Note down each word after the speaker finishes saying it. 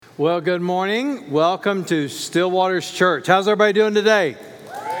Well, good morning. Welcome to Stillwater's Church. How's everybody doing today?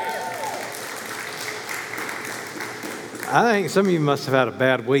 I think some of you must have had a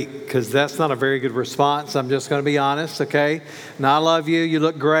bad week because that's not a very good response. I'm just going to be honest, okay? Now, I love you. You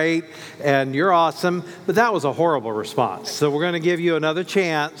look great and you're awesome, but that was a horrible response. So we're going to give you another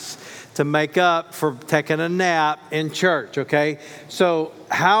chance to make up for taking a nap in church, okay? So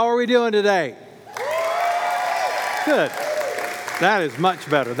how are we doing today? Good. That is much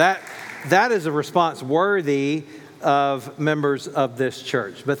better. That is a response worthy of members of this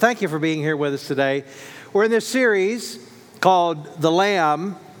church. But thank you for being here with us today. We're in this series called The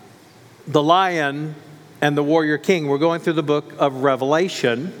Lamb, the Lion, and the Warrior King. We're going through the book of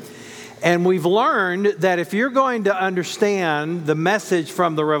Revelation. And we've learned that if you're going to understand the message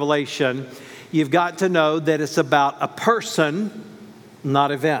from the Revelation, you've got to know that it's about a person, not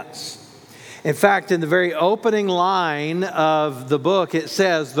events. In fact, in the very opening line of the book, it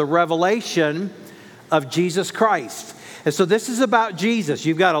says the revelation of Jesus Christ. And so this is about Jesus.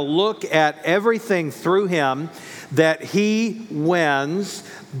 You've got to look at everything through him, that he wins,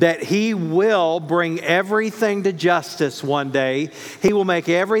 that he will bring everything to justice one day. He will make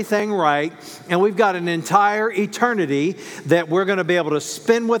everything right. And we've got an entire eternity that we're going to be able to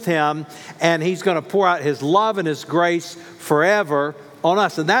spend with him. And he's going to pour out his love and his grace forever on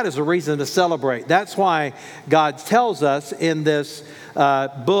us. And that is a reason to celebrate. That's why God tells us in this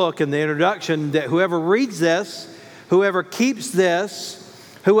book, in the introduction, that whoever reads this, whoever keeps this,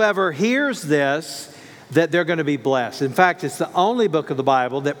 whoever hears this, that they're going to be blessed. In fact, it's the only book of the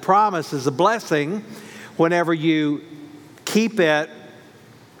Bible that promises a blessing whenever you keep it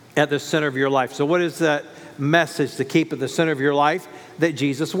at the center of your life. So what is that message to keep at the center of your life? That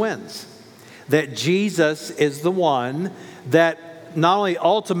Jesus wins. That Jesus is the one that not only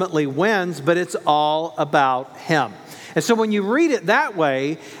ultimately wins, but it's all about him. And so when you read it that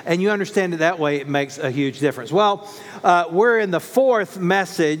way and you understand it that way, it makes a huge difference. Well, we're in the fourth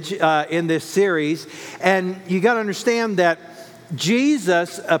message in this series, and you got to understand that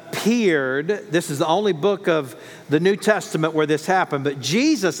Jesus appeared. This is the only book of the New Testament where this happened, but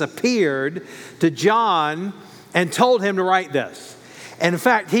Jesus appeared to John and told him to write this. And in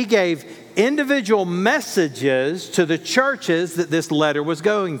fact, he gave individual messages to the churches that this letter was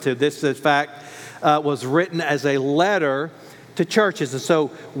going to. This, in fact, was written as a letter to churches. And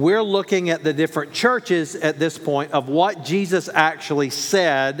so we're looking at the different churches at this point of what Jesus actually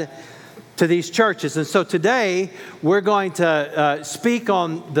said to these churches. And so today we're going to speak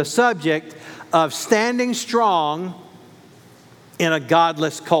on the subject of standing strong in a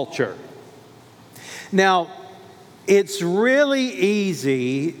godless culture. Now, it's really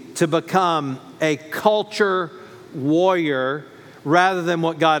easy to become a culture warrior rather than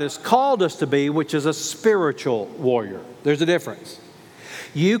what God has called us to be, which is a spiritual warrior. There's a difference.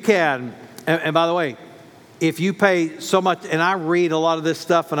 You can, and by the way, if you pay so much, and I read a lot of this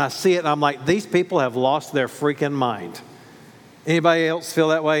stuff and I see it and I'm like, these people have lost their freaking mind. Anybody else feel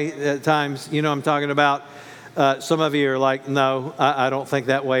that way at times? You know what I'm talking about? Some of you are like, no, I don't think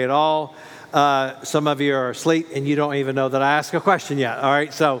that way at all. Some of you are asleep and you don't even know that I asked a question yet. All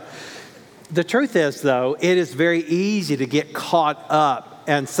right. So the truth is, though, it is very easy to get caught up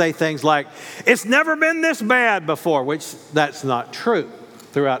and say things like, it's never been this bad before, which that's not true.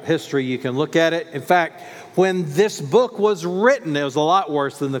 Throughout history, you can look at it. In fact, when this book was written, it was a lot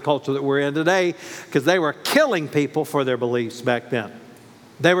worse than the culture that we're in today because they were killing people for their beliefs back then.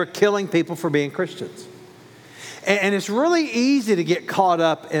 They were killing people for being Christians. And it's really easy to get caught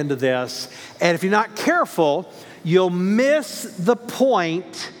up into this. And if you're not careful, you'll miss the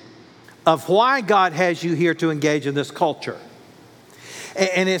point of why God has you here to engage in this culture.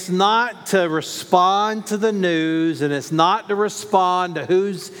 And it's not to respond to the news, and it's not to respond to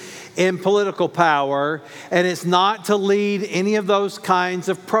who's in political power, and it's not to lead any of those kinds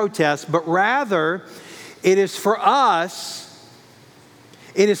of protests, but rather it is for us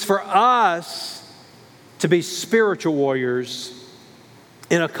to be spiritual warriors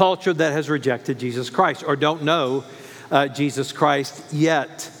in a culture that has rejected Jesus Christ or don't know Jesus Christ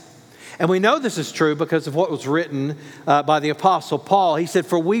yet. And we know this is true because of what was written by the Apostle Paul. He said,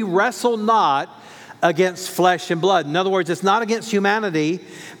 "For we wrestle not against flesh and blood." In other words, it's not against humanity,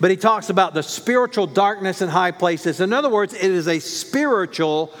 but he talks about the spiritual darkness in high places. In other words, it is a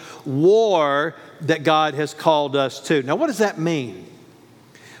spiritual war that God has called us to. Now, what does that mean?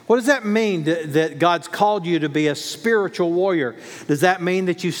 What does that mean that God's called you to be a spiritual warrior? Does that mean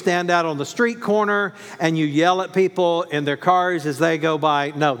that you stand out on the street corner and you yell at people in their cars as they go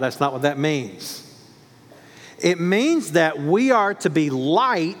by? No, that's not what that means. It means that we are to be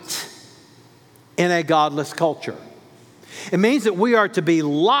light in a godless culture. It means that we are to be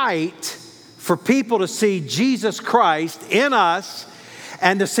light for people to see Jesus Christ in us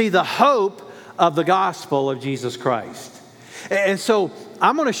and to see the hope of the gospel of Jesus Christ. And so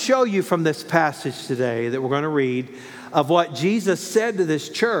I'm going to show you from this passage today that we're going to read of what Jesus said to this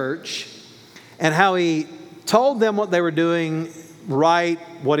church and how he told them what they were doing right,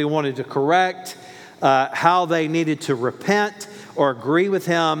 what he wanted to correct, how they needed to repent or agree with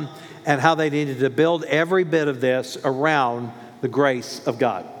him, and how they needed to build every bit of this around the grace of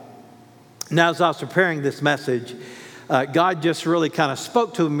God. Now, as I was preparing this message, God just really kind of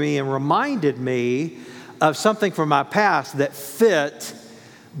spoke to me and reminded me of something from my past that fit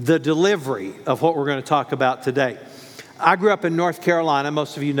the delivery of what we're going to talk about today. I grew up in North Carolina.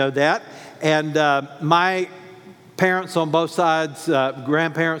 Most of you know that. And my parents on both sides,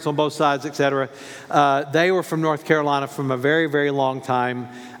 grandparents on both sides, etc., they were from North Carolina from a very, very long time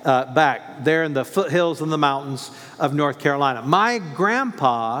back. They're in the foothills and the mountains of North Carolina. My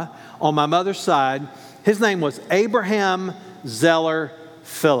grandpa on my mother's side, his name was Abraham Zeller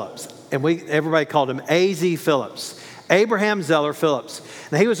Phillips. And everybody called him A.Z. Phillips. Abraham Zeller Phillips.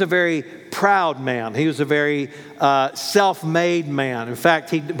 Now, he was a very proud man. He was a very self-made man. In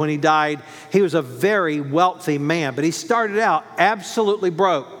fact, when he died, he was a very wealthy man. But he started out absolutely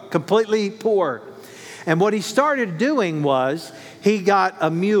broke, completely poor. And what he started doing was he got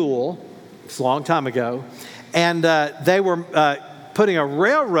a mule. It's a long time ago. And they were putting a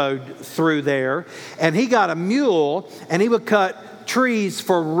railroad through there. And he got a mule, and he would cut trees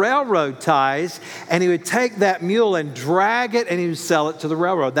for railroad ties, and he would take that mule and drag it, and he would sell it to the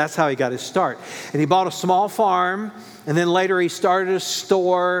railroad. That's how he got his start. And he bought a small farm, and then later he started a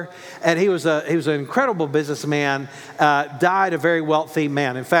store, and he was an incredible businessman, died a very wealthy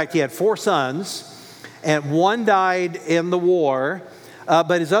man. In fact, he had 4 sons, and one died in the war,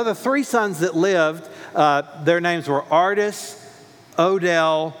 but his other 3 sons that lived, their names were Artis,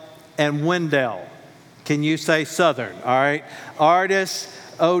 Odell, and Wendell. Can you say Southern? All right. Artis,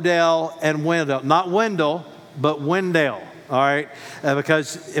 Odell, and Wendell. Not Wendell, but Wendell. All right.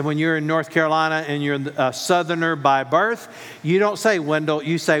 Because when you're in North Carolina and you're a Southerner by birth, you don't say Wendell,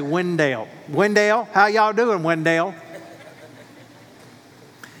 you say Wendell. Wendell, how y'all doing, Wendell?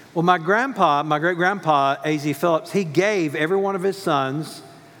 Well, my great-grandpa, A.Z. Phillips, he gave every one of his sons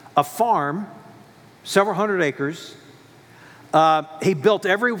a farm, several hundred acres. He built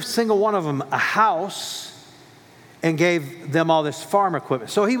every single one of them a house and gave them all this farm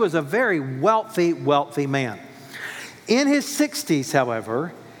equipment. So he was a very wealthy man. In his 60s,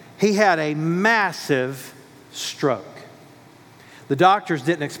 however, he had a massive stroke. The doctors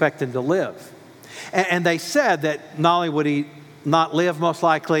didn't expect him to live. And they said that not only would he not live most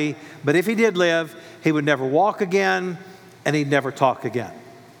likely, but if he did live, he would never walk again and he'd never talk again.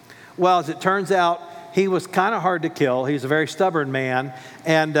 Well, as it turns out, he was kind of hard to kill. He was a very stubborn man.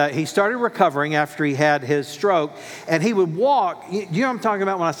 And he started recovering after he had his stroke. And he would walk. You know what I'm talking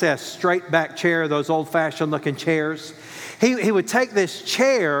about when I say a straight back chair, those old-fashioned looking chairs? He would take this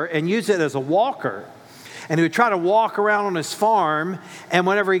chair and use it as a walker. And he would try to walk around on his farm. And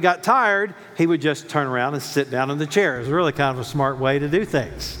whenever he got tired, he would just turn around and sit down in the chair. It was really kind of a smart way to do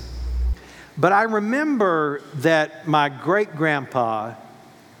things. But I remember that my great-grandpa,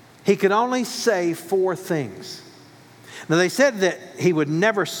 he could only say 4 things. Now, they said that he would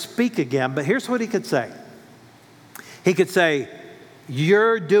never speak again, but here's what he could say. He could say,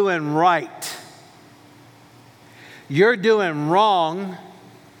 "You're doing right. You're doing wrong.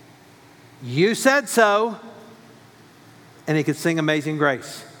 You said so." And he could sing Amazing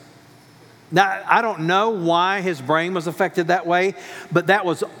Grace. Now, I don't know why his brain was affected that way, but that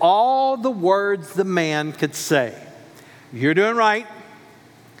was all the words the man could say. You're doing right.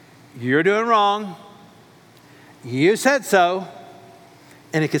 You're doing wrong. You said so.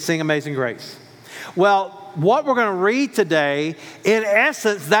 And he could sing Amazing Grace. Well, what we're going to read today, in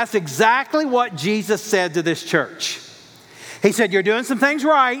essence, that's exactly what Jesus said to this church. He said, you're doing some things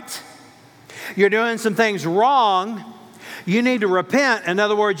right. You're doing some things wrong. You need to repent. In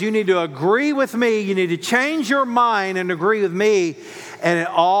other words, you need to agree with me. You need to change your mind and agree with me. And it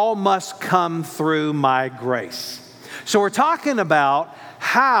all must come through my grace. So we're talking about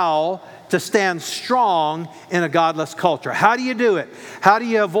how to stand strong in a godless culture. How do you do it? How do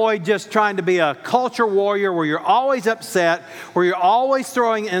you avoid just trying to be a culture warrior where you're always upset, where you're always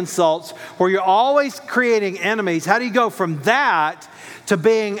throwing insults, where you're always creating enemies? How do you go from that to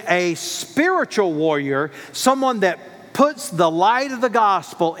being a spiritual warrior, someone that puts the light of the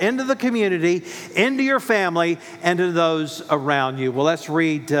gospel into the community, into your family, and to those around you? Well, let's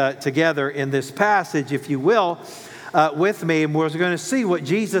read together in this passage, if you will, with me, and we're going to see what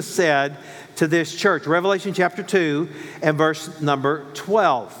Jesus said to this church. Revelation chapter 2 and verse number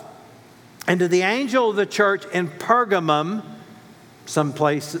 12. And to the angel of the church in Pergamum, some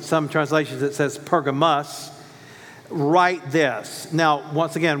translations it says Pergamos, write this. Now,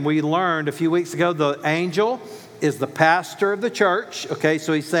 once again, we learned a few weeks ago the angel is the pastor of the church. Okay,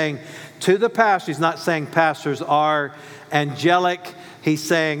 so he's saying to the pastor. He's not saying pastors are angelic. He's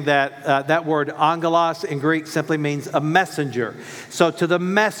saying that that word angelos in Greek simply means a messenger. So to the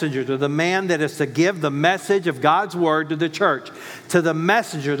messenger, to the man that is to give the message of God's word to the church, to the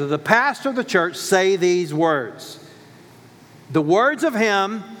messenger, to the pastor of the church, say these words. The words of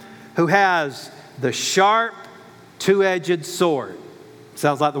him who has the sharp, two-edged sword.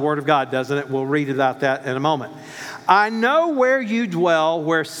 Sounds like the word of God, doesn't it? We'll read about that in a moment. I know where you dwell,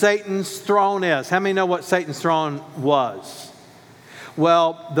 where Satan's throne is. How many know what Satan's throne was?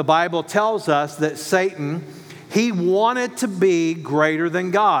 Well, the Bible tells us that Satan, he wanted to be greater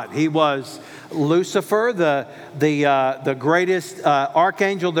than God. He was Lucifer, the greatest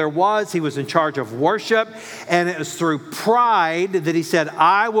archangel there was. He was in charge of worship. And it was through pride that he said,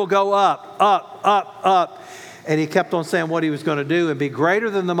 I will go up, up, up, up. And he kept on saying what he was going to do and be greater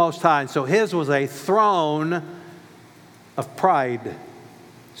than the Most High. And so his was a throne of pride.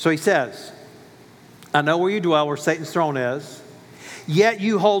 So he says, I know where you dwell, where Satan's throne is. Yet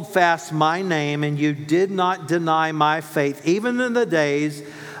you hold fast my name, and you did not deny my faith, even in the days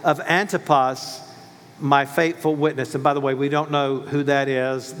of Antipas, my faithful witness. And by the way, we don't know who that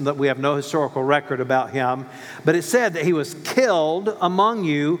is. We have no historical record about him. But it said that he was killed among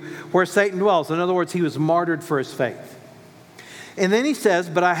you where Satan dwells. In other words, he was martyred for his faith. And then he says,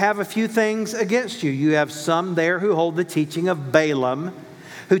 but I have a few things against you. You have some there who hold the teaching of Balaam,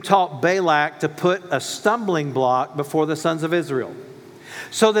 who taught Balak to put a stumbling block before the sons of Israel,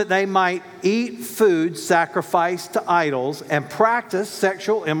 so that they might eat food sacrificed to idols and practice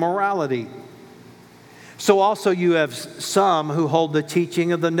sexual immorality. So also you have some who hold the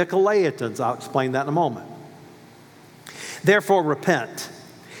teaching of the Nicolaitans. I'll explain that in a moment. Therefore repent.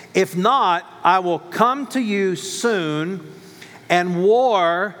 If not, I will come to you soon and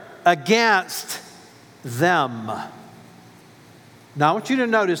war against them. Now I want you to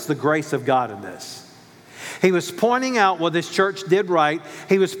notice the grace of God in this. He was pointing out what this church did right.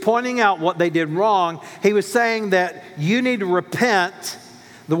 He was pointing out what they did wrong. He was saying that you need to repent.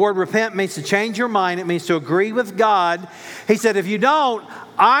 The word repent means to change your mind. It means to agree with God. He said, if you don't,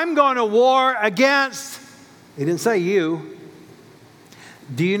 I'm going to war against. He didn't say you.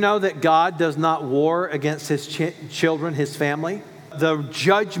 Do you know that God does not war against his children, his family? The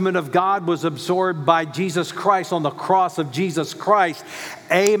judgment of God was absorbed by Jesus Christ on the cross of Jesus Christ.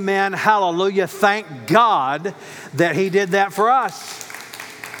 Amen. Hallelujah. Thank God that he did that for us.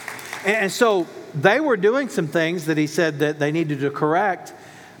 And so they were doing some things that he said that they needed to correct.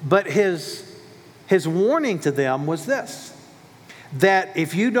 But his warning to them was this, that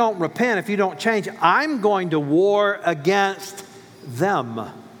if you don't repent, if you don't change, I'm going to war against them.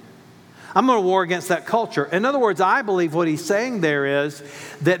 I'm going to war against that culture. In other words, I believe what he's saying there is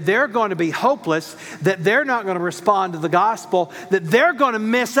that they're going to be hopeless, that they're not going to respond to the gospel, that they're going to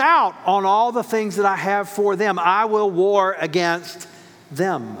miss out on all the things that I have for them. I will war against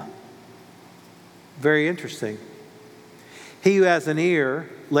them. Very interesting. He who has an ear,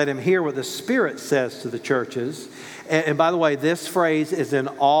 let him hear what the Spirit says to the churches. And by the way, this phrase is in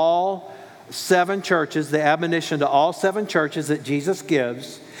all 7 churches, the admonition to all 7 churches that Jesus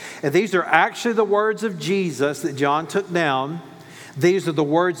gives. And these are actually the words of Jesus that John took down. These are the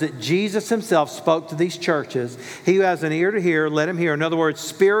words that Jesus himself spoke to these churches. He who has an ear to hear, let him hear. In other words,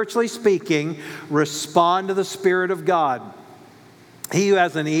 spiritually speaking, respond to the Spirit of God. He who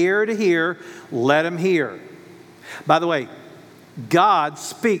has an ear to hear, let him hear. By the way, God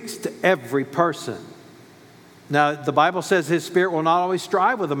speaks to every person. Now, the Bible says his Spirit will not always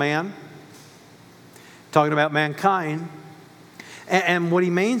strive with a man. Talking about mankind. And what he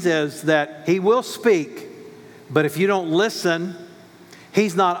means is that he will speak, but if you don't listen,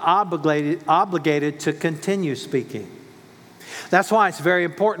 he's not obligated to continue speaking. That's why it's very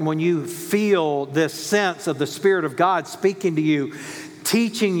important when you feel this sense of the Spirit of God speaking to you,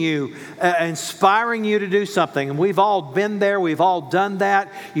 teaching you, inspiring you to do something. And we've all been there. We've all done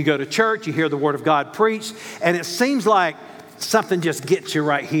that. You go to church, you hear the Word of God preached, and it seems like something just gets you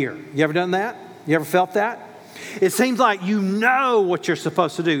right here. You ever done that? You ever felt that? It seems like you know what you're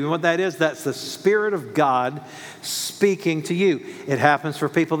supposed to do. And what that is, that's the Spirit of God speaking to you. It happens for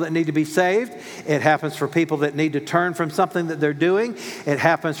people that need to be saved. It happens for people that need to turn from something that they're doing. It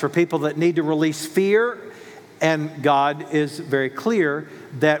happens for people that need to release fear. And God is very clear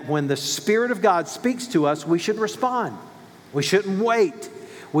that when the Spirit of God speaks to us, we should respond. We shouldn't wait.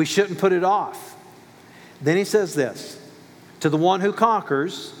 We shouldn't put it off. Then he says this, to the one who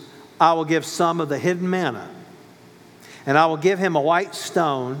conquers, I will give some of the hidden manna, and I will give him a white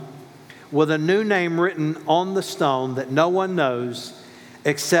stone with a new name written on the stone that no one knows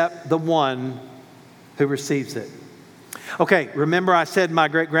except the one who receives it. Okay, remember I said my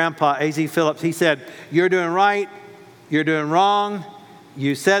great-grandpa, A.Z. Phillips, he said, you're doing right, you're doing wrong,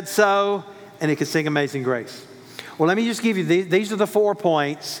 you said so, and he could sing Amazing Grace. Well, let me just give you, these are the 4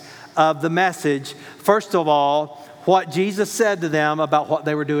 points of the message. First of all, what Jesus said to them about what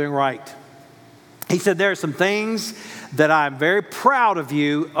they were doing right. He said, there are some things that I'm very proud of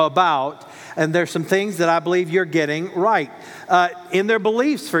you about, and there's some things that I believe you're getting right. In their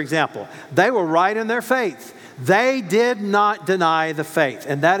beliefs, for example, they were right in their faith. They did not deny the faith.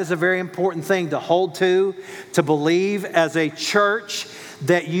 And that is a very important thing to hold to believe as a church,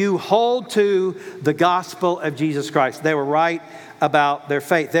 that you hold to the gospel of Jesus Christ. They were right about their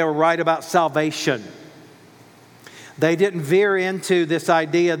faith. They were right about salvation. They didn't veer into this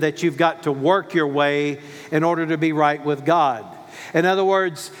idea that you've got to work your way in order to be right with God. In other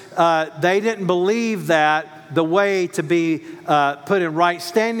words, they didn't believe that the way to be put in right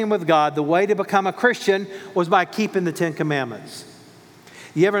standing with God, the way to become a Christian, was by keeping the 10 Commandments.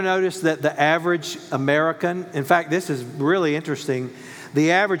 You ever notice that the average American, in fact, this is really interesting,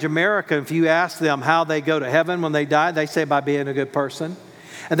 the average American, if you ask them how they go to heaven when they die, they say by being a good person.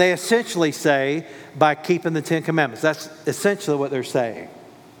 And they essentially say by keeping the 10 Commandments. That's essentially what they're saying.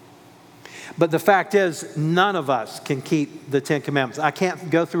 But the fact is, none of us can keep the 10 Commandments. I can't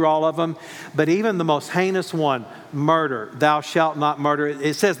go through all of them, but even the most heinous one, murder, thou shalt not murder.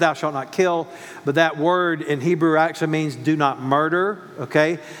 It says thou shalt not kill, but that word in Hebrew actually means do not murder,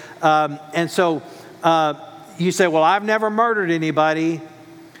 okay? And so you say, well, I've never murdered anybody.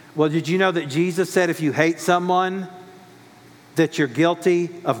 Well, did you know that Jesus said if you hate someone, that you're guilty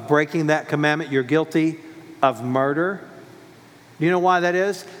of breaking that commandment? You're guilty of murder. Do you know why that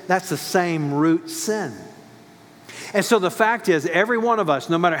is? That's the same root sin. And so the fact is, every one of us,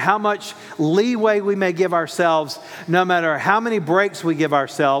 no matter how much leeway we may give ourselves, no matter how many breaks we give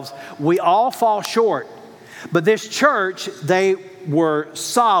ourselves, we all fall short. But this church, they were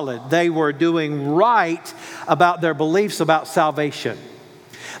solid. They were doing right about their beliefs about salvation.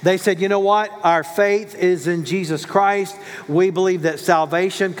 They said, you know what? Our faith is in Jesus Christ. We believe that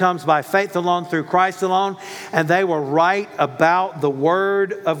salvation comes by faith alone, through Christ alone. And they were right about the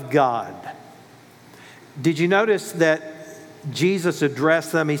Word of God. Did you notice that Jesus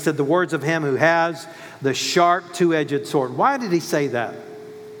addressed them? He said, the words of him who has the sharp two-edged sword. Why did he say that?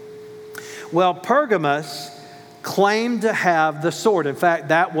 Well, Pergamos claimed to have the sword. In fact,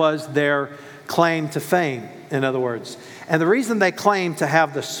 that was their claim to fame, in other words. And the reason they claimed to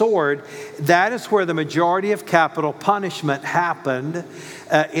have the sword, that is where the majority of capital punishment happened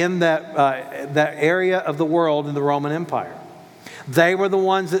in that area of the world in the Roman Empire. They were the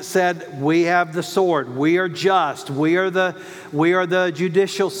ones that said, we have the sword, we are just, we are the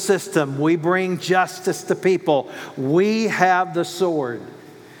judicial system, we bring justice to people, we have the sword.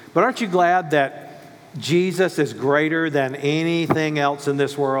 But aren't you glad that Jesus is greater than anything else in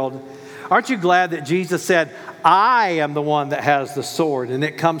this world? Aren't you glad that Jesus said, I am the one that has the sword and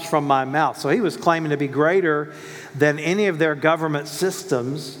it comes from my mouth? So he was claiming to be greater than any of their government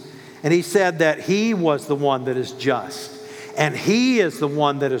systems. And he said that he was the one that is just. And he is the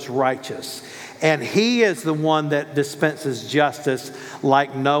one that is righteous. And he is the one that dispenses justice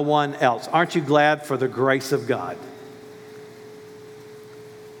like no one else. Aren't you glad for the grace of God?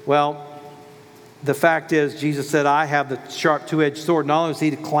 Well, the fact is, Jesus said, I have the sharp two-edged sword. Not only was he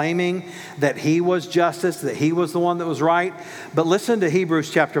claiming that he was justice, that he was the one that was right, but listen to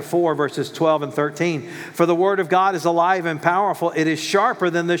Hebrews chapter 4, verses 12 and 13. For the word of God is alive and powerful. It is sharper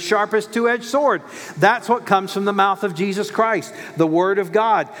than the sharpest two-edged sword. That's what comes from the mouth of Jesus Christ, the word of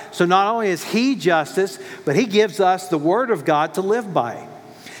God. So not only is he justice, but he gives us the word of God to live by.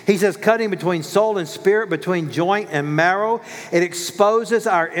 He says, cutting between soul and spirit, between joint and marrow. It exposes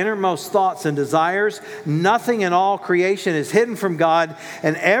our innermost thoughts and desires. Nothing in all creation is hidden from God,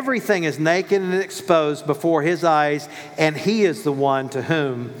 and everything is naked and exposed before his eyes, and he is the one to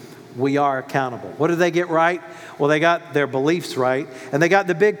whom we are accountable. What did they get right? Well, they got their beliefs right, and they got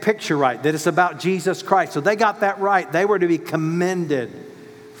the big picture right, that it's about Jesus Christ. So they got that right. They were to be commended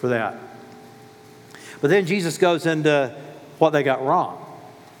for that. But then Jesus goes into what they got wrong.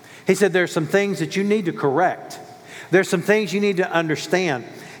 He said there's some things that you need to correct. There's some things you need to understand.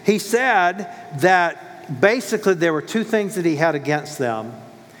 He said that basically there were two things that he had against them,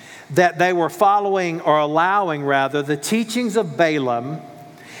 that they were following, or allowing rather, the teachings of Balaam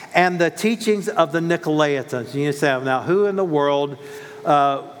and the teachings of the Nicolaitans. You say, now who in the world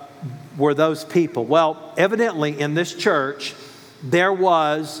were those people? Well, evidently in this church, there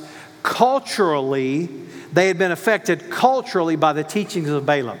was culturally, they had been affected culturally by the teachings of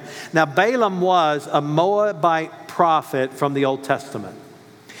Balaam. Now, Balaam was a Moabite prophet from the Old Testament.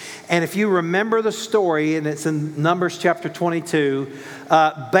 And if you remember the story, and it's in Numbers chapter 22,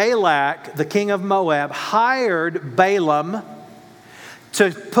 Balak, the king of Moab, hired Balaam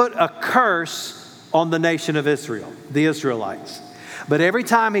to put a curse on the nation of Israel, the Israelites. But every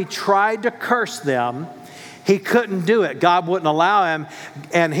time he tried to curse them, he couldn't do it. God wouldn't allow him,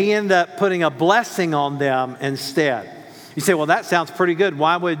 and he ended up putting a blessing on them instead. You say, well, that sounds pretty good.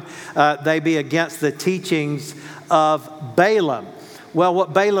 Why would they be against the teachings of Balaam? Well,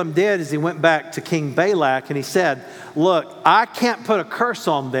 what Balaam did is he went back to King Balak and he said, look, I can't put a curse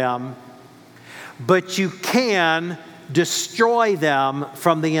on them, but you can destroy them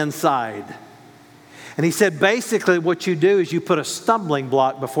from the inside. And he said, basically what you do is you put a stumbling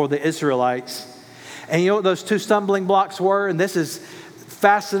block before the Israelites. And you know what those two stumbling blocks were? And this is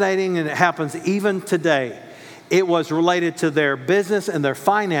fascinating, and it happens even today. It was related to their business and their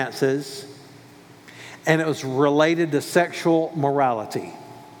finances, and it was related to sexual morality.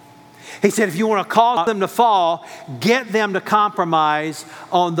 He said, if you want to cause them to fall, get them to compromise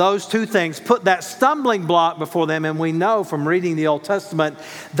on those two things. Put that stumbling block before them. And we know from reading the Old Testament,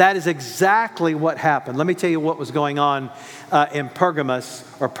 that is exactly what happened. Let me tell you what was going on in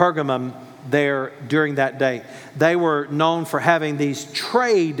Pergamum there during that day. They were known for having these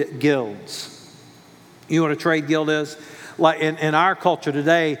trade guilds. You know what a trade guild is? Like in our culture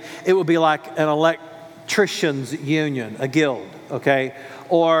today, it would be like an electrician's union, a guild, okay?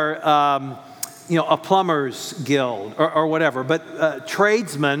 Or, a plumber's guild or whatever. But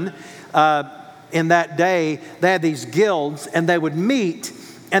tradesmen in that day, they had these guilds, and they would meet,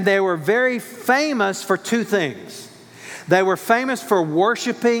 and they were very famous for two things. They were famous for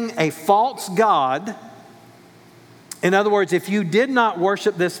worshiping a false god. In other words, if you did not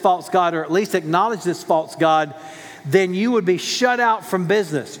worship this false god, or at least acknowledge this false god, then you would be shut out from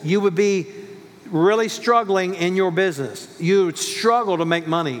business. You would be really struggling in your business. You would struggle to make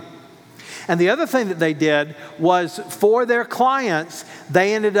money. And the other thing that they did was, for their clients,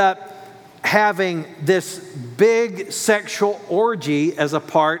 they ended up having this big sexual orgy as a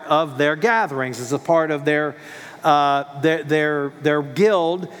part of their gatherings, as a part of their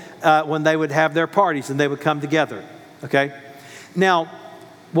guild when they would have their parties and they would come together. Okay? Now,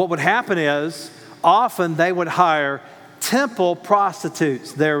 what would happen is often they would hire temple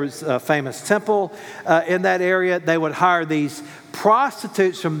prostitutes. There was a famous temple in that area. They would hire these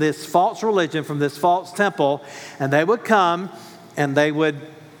prostitutes from this false religion, from this false temple, and they would come and they would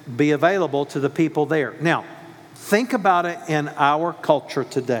be available to the people there. Now, think about it in our culture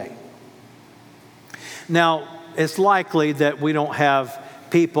today. Now, it's likely that we don't have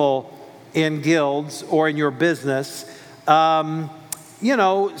people in guilds or in your business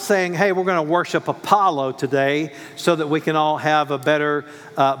saying, hey, we're going to worship Apollo today so that we can all have a better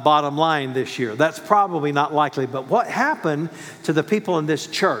bottom line this year. That's probably not likely. But what happened to the people in this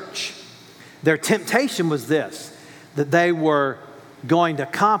church? Their temptation was this, that they were going to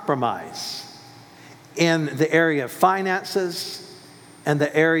compromise in the area of finances and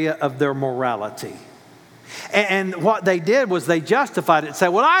the area of their morality. And what they did was they justified it and said,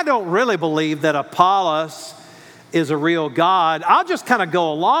 well, I don't really believe that Apollos is a real God. I'll just kind of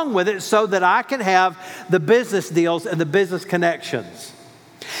go along with it so that I can have the business deals and the business connections.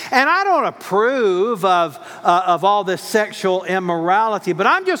 And I don't approve of all this sexual immorality, but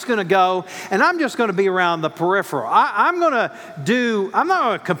I'm just going to go and I'm just going to be around the peripheral. I'm not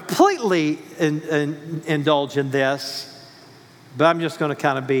going to completely indulge in this, but I'm just going to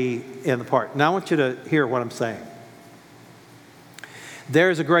kind of be in the part. Now I want you to hear what I'm saying.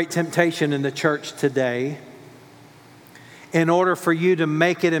 There's a great temptation in the church today, in order for you to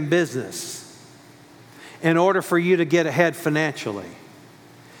make it in business, in order for you to get ahead financially,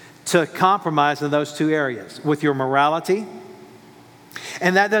 to compromise in those two areas with your morality.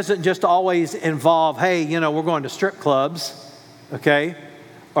 And that doesn't just always involve, hey, we're going to strip clubs, okay?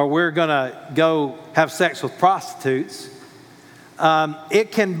 Or we're going to go have sex with prostitutes.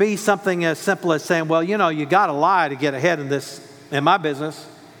 It can be something as simple as saying, well, you got to lie to get ahead in my business.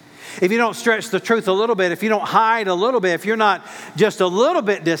 If you don't stretch the truth a little bit, if you don't hide a little bit, if you're not just a little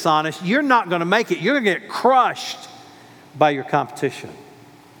bit dishonest, you're not going to make it. You're going to get crushed by your competition.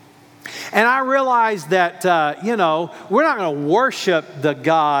 And I realize that, we're not going to worship the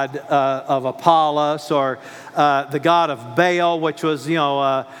god of Apollos or the god of Baal, which was,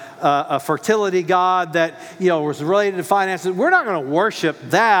 a fertility god that, was related to finances. We're not going to worship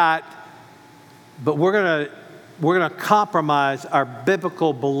that, but we're going to we're going to compromise our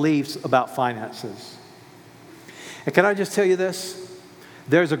biblical beliefs about finances. And can I just tell you this?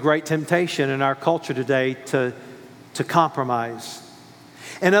 There's a great temptation in our culture today to compromise.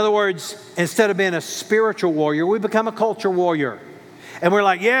 In other words, instead of being a spiritual warrior, we become a culture warrior. And we're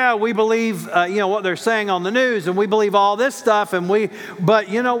like, yeah, we believe, what they're saying on the news, and we believe all this stuff, but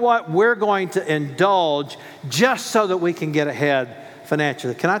you know what? We're going to indulge just so that we can get ahead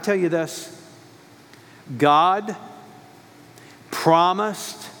financially. Can I tell you this? God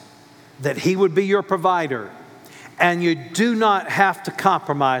promised that He would be your provider, and you do not have to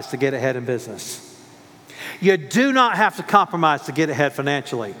compromise to get ahead in business. You do not have to compromise to get ahead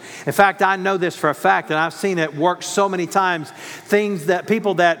financially. In fact, I know this for a fact, and I've seen it work so many times.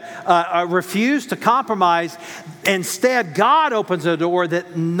 People that refuse to compromise, instead, God opens a door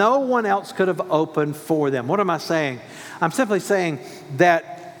that no one else could have opened for them. What am I saying? I'm simply saying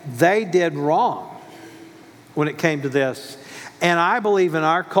that they did wrong when it came to this. And I believe in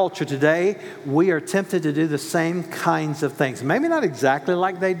our culture today, we are tempted to do the same kinds of things. Maybe not exactly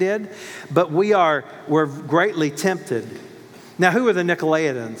like they did, but we're greatly tempted. Now, who are the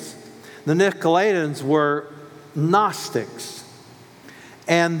Nicolaitans? The Nicolaitans were Gnostics.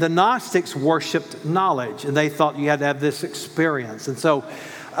 And the Gnostics worshiped knowledge, and they thought you had to have this experience. And so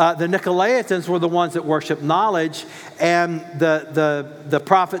the Nicolaitans were the ones that worshiped knowledge, and the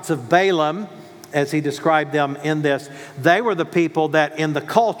prophets of Balaam, as he described them in this, they were the people that in the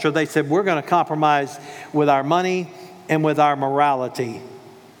culture, they said, we're going to compromise with our money and with our morality.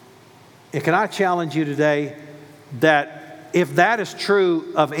 And can I challenge you today that if that is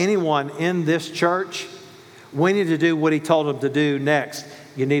true of anyone in this church, we need to do what he told them to do next.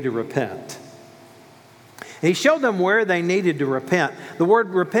 You need to repent. He showed them where they needed to repent. The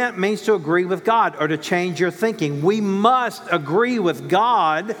word repent means to agree with God or to change your thinking. We must agree with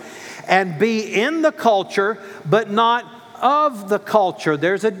God and be in the culture, but not of the culture.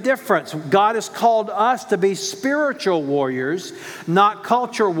 There's a difference. God has called us to be spiritual warriors, not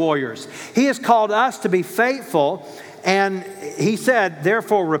culture warriors. He has called us to be faithful, and He said,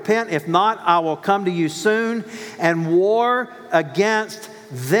 therefore repent. If not, I will come to you soon and war against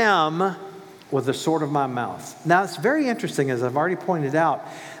them with the sword of my mouth. Now, it's very interesting, as I've already pointed out,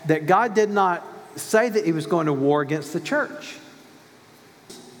 that God did not say that He was going to war against the church.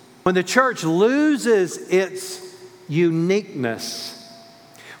 When the church loses its uniqueness,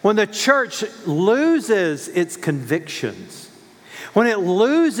 when the church loses its convictions, when it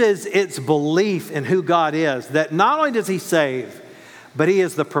loses its belief in who God is, that not only does He save, but He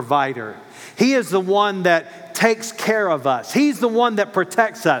is the provider. He is the one that takes care of us. He's the one that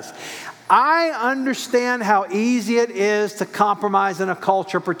protects us. I understand how easy it is to compromise in a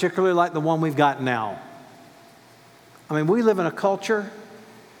culture, particularly like the one we've got now. I mean, we live in a culture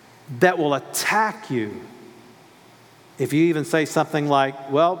that will attack you if you even say something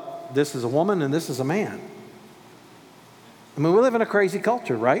like, well, this is a woman and this is a man. I mean, we live in a crazy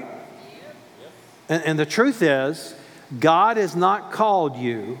culture, right? And the truth is, God has not called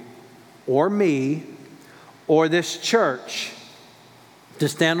you or me or this church to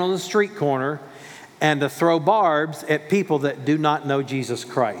stand on the street corner and to throw barbs at people that do not know Jesus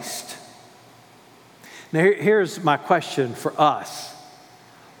Christ. Now, here's my question for us.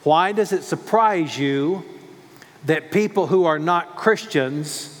 Why does it surprise you that people who are not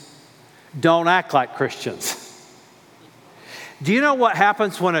Christians don't act like Christians? Do you know what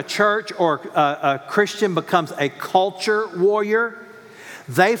happens when a church or a Christian becomes a culture warrior?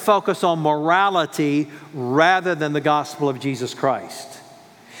 They focus on morality rather than the gospel of Jesus Christ.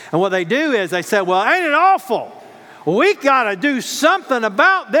 And what they do is they say, well, ain't it awful? We got to do something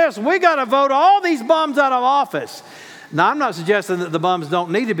about this. We got to vote all these bums out of office. Now, I'm not suggesting that the bums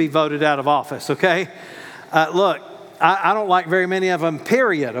don't need to be voted out of office, okay? Look, I don't like very many of them,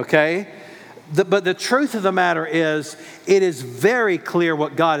 period, okay? But the truth of the matter is, it is very clear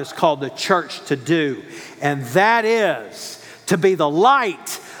what God has called the church to do. And that is to be the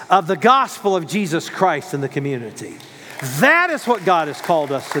light of the gospel of Jesus Christ in the community. That is what God has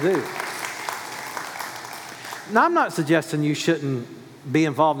called us to do. Now, I'm not suggesting you shouldn't be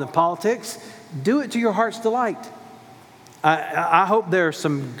involved in politics. Do it to your heart's delight. I hope there are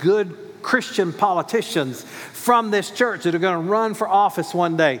some good Christian politicians from this church that are going to run for office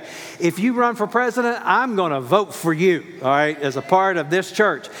one day. If you run for president, I'm going to vote for you, all right, as a part of this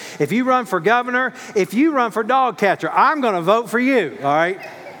church. If you run for governor, if you run for dog catcher, I'm going to vote for you, all right?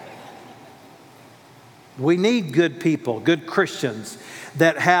 We need good people, good Christians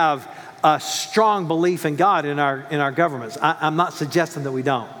that have a strong belief in God in our governments. I'm not suggesting that we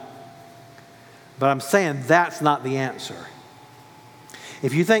don't. But I'm saying that's not the answer.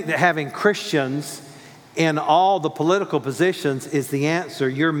 If you think that having Christians in all the political positions is the answer,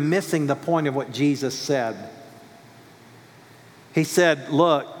 you're missing the point of what Jesus said. He said,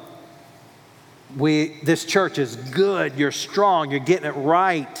 look, this church is good, you're strong, you're getting it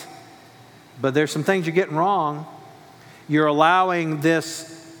right, but there's some things you're getting wrong. You're allowing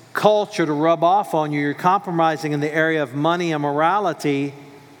this culture to rub off on you. You're compromising in the area of money and morality,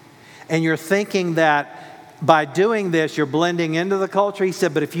 and you're thinking that by doing this, you're blending into the culture. He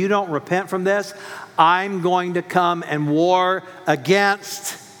said, but if you don't repent from this, I'm going to come and war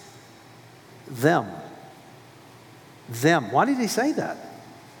against them. Them. Why did he say that?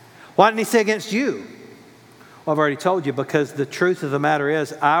 Why didn't he say against you? Well, I've already told you, because the truth of the matter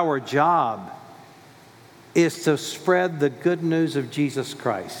is our job is to spread the good news of Jesus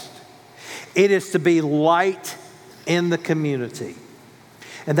Christ. It is to be light in the community.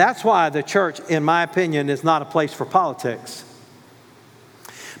 And that's why the church, in my opinion, is not a place for politics.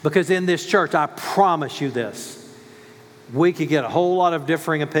 Because in this church, I promise you this, we could get a whole lot of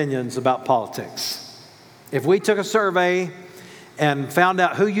differing opinions about politics. If we took a survey and found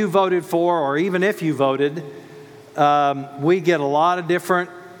out who you voted for, or even if you voted, we get a lot of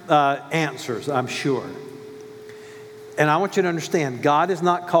different answers, I'm sure. And I want you to understand, God has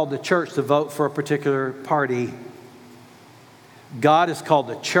not called the church to vote for a particular party. God has called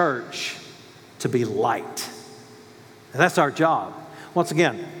the church to be light. And that's our job. Once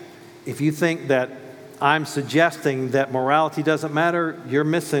again, if you think that I'm suggesting that morality doesn't matter, you're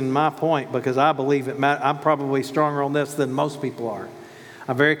missing my point, because I believe it matters. I'm probably stronger on this than most people are.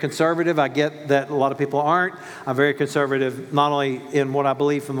 I'm very conservative. I get that a lot of people aren't. I'm very conservative not only in what I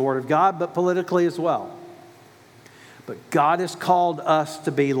believe from the Word of God, but politically as well. But God has called us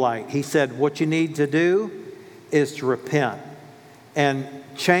to be light. He said what you need to do is to repent. And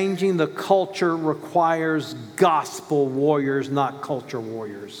changing the culture requires gospel warriors, not culture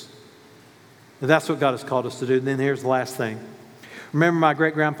warriors. And that's what God has called us to do. And then here's the last thing. Remember my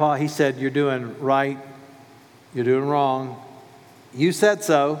great-grandpa, he said, you're doing right, you're doing wrong. You said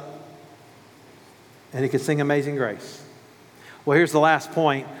so. And he could sing Amazing Grace. Well, here's the last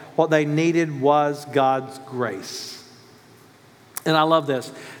point. What they needed was God's grace. And I love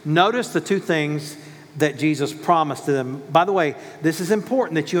this. Notice the two things that Jesus promised to them. By the way, this is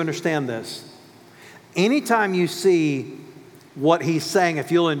important that you understand this. Anytime you see what he's saying,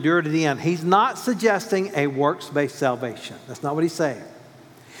 if you'll endure to the end, he's not suggesting a works-based salvation. That's not what he's saying.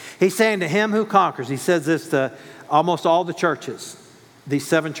 He's saying to him who conquers, he says this to almost all the churches, these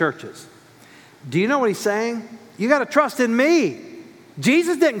 7 churches. Do you know what he's saying? You got to trust in me.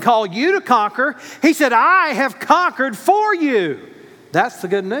 Jesus didn't call you to conquer. He said, I have conquered for you. That's the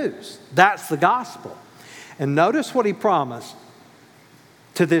good news. That's the gospel. And notice what he promised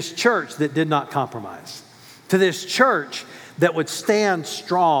to this church that did not compromise, to this church that would stand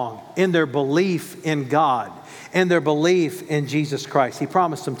strong in their belief in God and their belief in Jesus Christ. He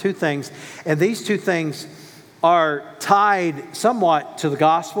promised them 2 things, and these 2 things are tied somewhat to the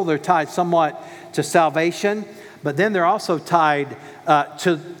gospel. They're tied somewhat to salvation, but then they're also tied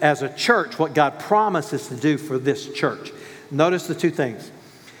to, as a church, what God promises to do for this church. Notice the 2 things.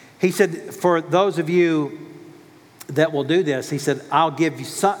 He said, for those of you that will do this, he said, I'll give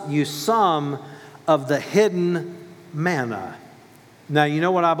you some of the hidden manna. Now, you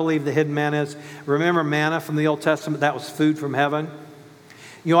know what I believe the hidden manna is? Remember manna from the Old Testament? That was food from heaven.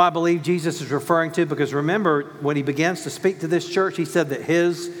 You know what I believe Jesus is referring to? Because remember, when he begins to speak to this church, he said that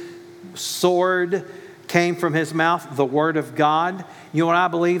his sword came from his mouth, the word of God. You know what I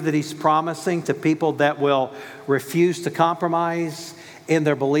believe that he's promising to people that will refuse to compromise in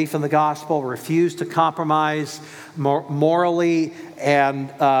their belief in the gospel, refuse to compromise morally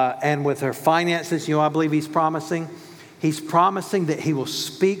and with their finances? You know what I believe he's promising? He's promising that he will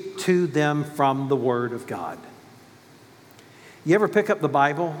speak to them from the word of God. You ever pick up the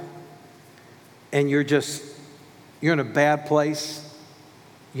Bible and you're in a bad place?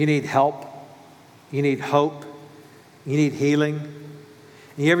 You need help. You need hope. You need healing.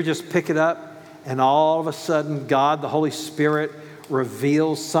 And you ever just pick it up and all of a sudden God, the Holy Spirit,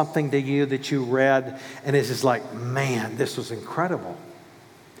 reveals something to you that you read and it's just like, man, this was incredible.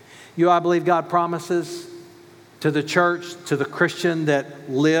 You know, I believe God promises to the church, to the Christian that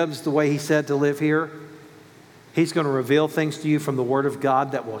lives the way he said to live here. He's going to reveal things to you from the Word of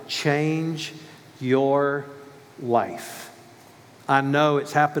God that will change your life. I know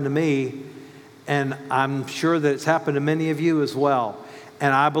it's happened to me, and I'm sure that it's happened to many of you as well.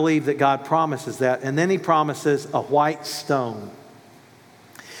 And I believe that God promises that. And then he promises a white stone.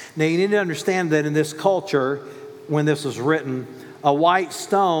 Now, you need to understand that in this culture, when this was written, a white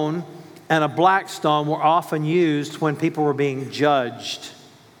stone and a black stone were often used when people were being judged.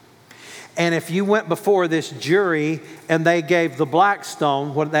 And if you went before this jury and they gave the black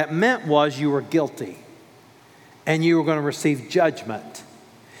stone, what that meant was you were guilty and you were going to receive judgment.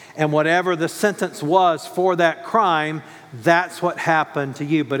 And whatever the sentence was for that crime, that's what happened to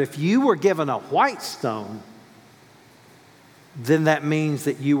you. But if you were given a white stone, then that means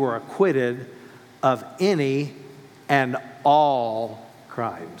that you were acquitted of any and all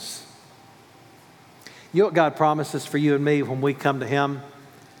crimes. You know what God promises for you and me when we come to Him?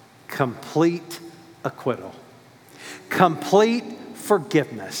 Complete acquittal. Complete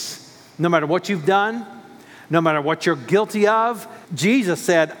forgiveness. No matter what you've done, no matter what you're guilty of, Jesus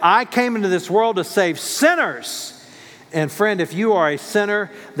said, I came into this world to save sinners. And friend, if you are a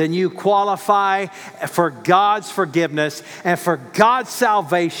sinner, then you qualify for God's forgiveness and for God's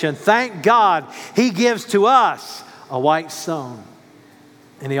salvation. Thank God He gives to us a white stone.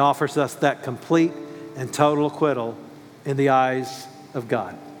 And He offers us that complete and total acquittal in the eyes of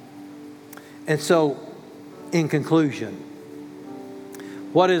God. And so, in conclusion,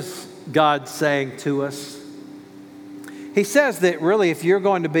 what is God saying to us? He says that really if you're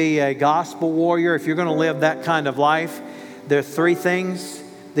going to be a gospel warrior, if you're going to live that kind of life, there are three things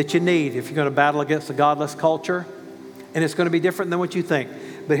that you need if you're going to battle against a godless culture. And it's going to be different than what you think.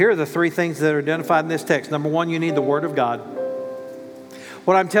 But here are the three things that are identified in this text. Number one, you need the Word of God.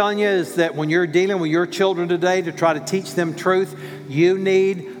 What I'm telling you is that when you're dealing with your children today to try to teach them truth, you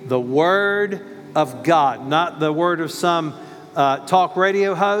need the Word of God, not the word of some talk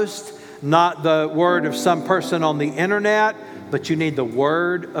radio host, not the word of some person on the internet, but you need the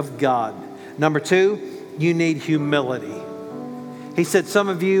Word of God. Number two, you need humility. He said some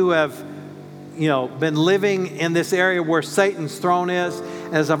of you have, been living in this area where Satan's throne is.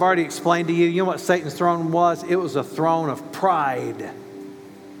 As I've already explained to you, you know what Satan's throne was? It was a throne of pride.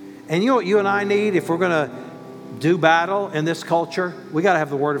 And you know what you and I need if we're going to do battle in this culture? We got to have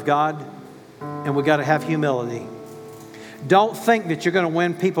the Word of God, and we got to have humility. Don't think that you're going to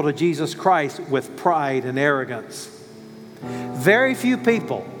win people to Jesus Christ with pride and arrogance. Very few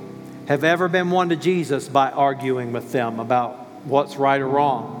people have ever been won to Jesus by arguing with them about what's right or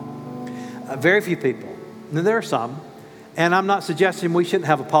wrong. Very few people. Now, there are some. And I'm not suggesting we shouldn't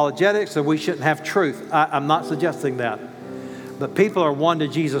have apologetics or we shouldn't have truth. I'm not suggesting that. But people are won to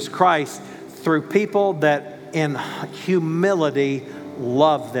Jesus Christ through people that in humility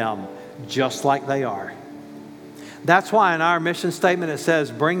love them just like they are. That's why in our mission statement it says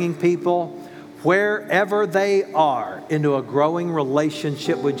bringing people wherever they are into a growing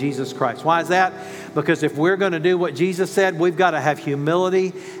relationship with Jesus Christ. Why is that? Because if we're going to do what Jesus said, we've got to have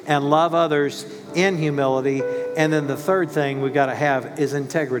humility and love others in humility. And then the third thing we've got to have is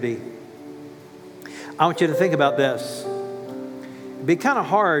integrity. I want you to think about this. It'd be kind of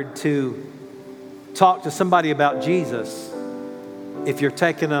hard to talk to somebody about Jesus if you're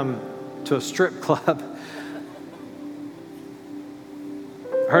taking them to a strip club.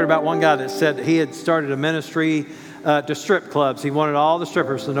 I heard about one guy that said he had started a ministry to strip clubs. He wanted all the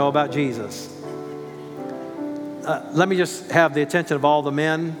strippers to know about Jesus. Let me just have the attention of all the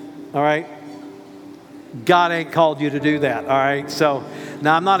men, all right? God ain't called you to do that, all right? So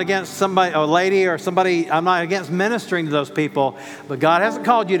now I'm not against somebody, a lady or somebody, I'm not against ministering to those people, but God hasn't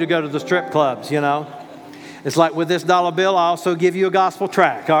called you to go to the strip clubs, It's like with this dollar bill, I also give you a gospel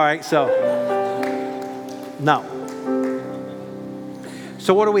tract, all right? So, no.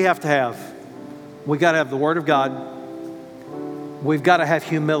 So what do we have to have? We got to have the Word of God. We've got to have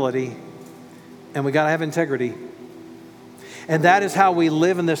humility. And we got to have integrity. And that is how we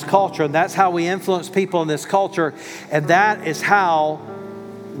live in this culture. And that's how we influence people in this culture. And that is how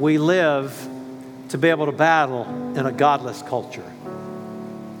we live to be able to battle in a godless culture.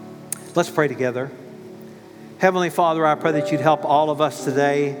 Let's pray together. Heavenly Father, I pray that you'd help all of us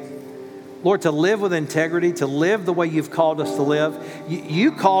today, Lord, to live with integrity, to live the way you've called us to live.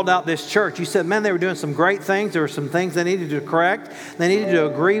 You called out this church. You said, man, they were doing some great things. There were some things they needed to correct. They needed to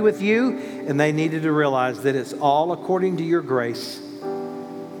agree with you, and they needed to realize that it's all according to your grace.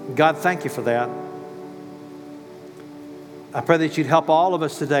 God, thank you for that. I pray that you'd help all of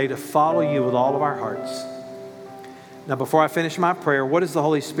us today to follow you with all of our hearts. Now, before I finish my prayer, what is the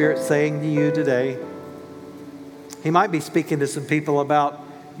Holy Spirit saying to you today? He might be speaking to some people about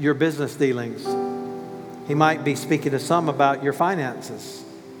your business dealings. He might be speaking to some about your finances.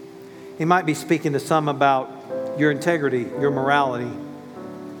 He might be speaking to some about your integrity, your morality.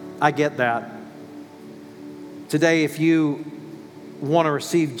 I get that. Today, if you want to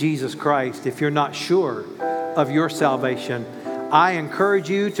receive Jesus Christ, if you're not sure of your salvation, I encourage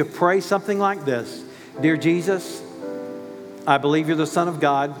you to pray something like this. Dear Jesus, I believe you're the Son of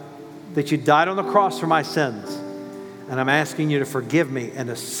God, that you died on the cross for my sins. And I'm asking you to forgive me and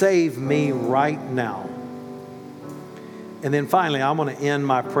to save me right now. And then finally, I'm going to end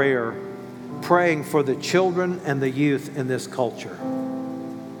my prayer praying for the children and the youth in this culture.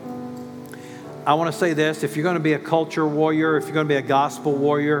 I want to say this: if you're going to be a culture warrior, if you're going to be a gospel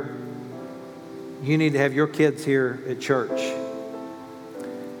warrior, you need to have your kids here at church.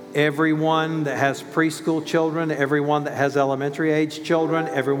 Everyone that has preschool children, everyone that has elementary age children,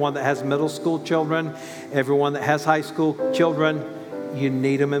 everyone that has middle school children, everyone that has high school children, you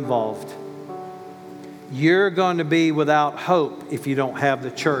need them involved. You're going to be without hope if you don't have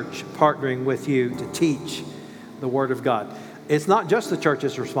the church partnering with you to teach the Word of God. It's not just the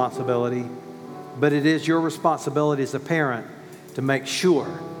church's responsibility, but it is your responsibility as a parent to make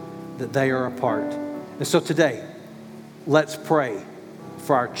sure that they are a part. And so today, let's pray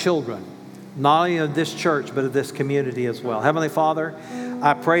for our children, not only of this church, but of this community as well. Heavenly Father,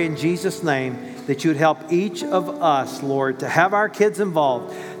 I pray in Jesus' name that you would help each of us, Lord, to have our kids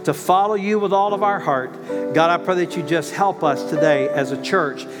involved, to follow you with all of our heart. God, I pray that you just help us today as a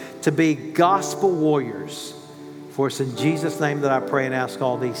church to be gospel warriors. For it's in Jesus' name that I pray and ask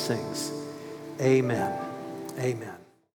all these things. Amen. Amen.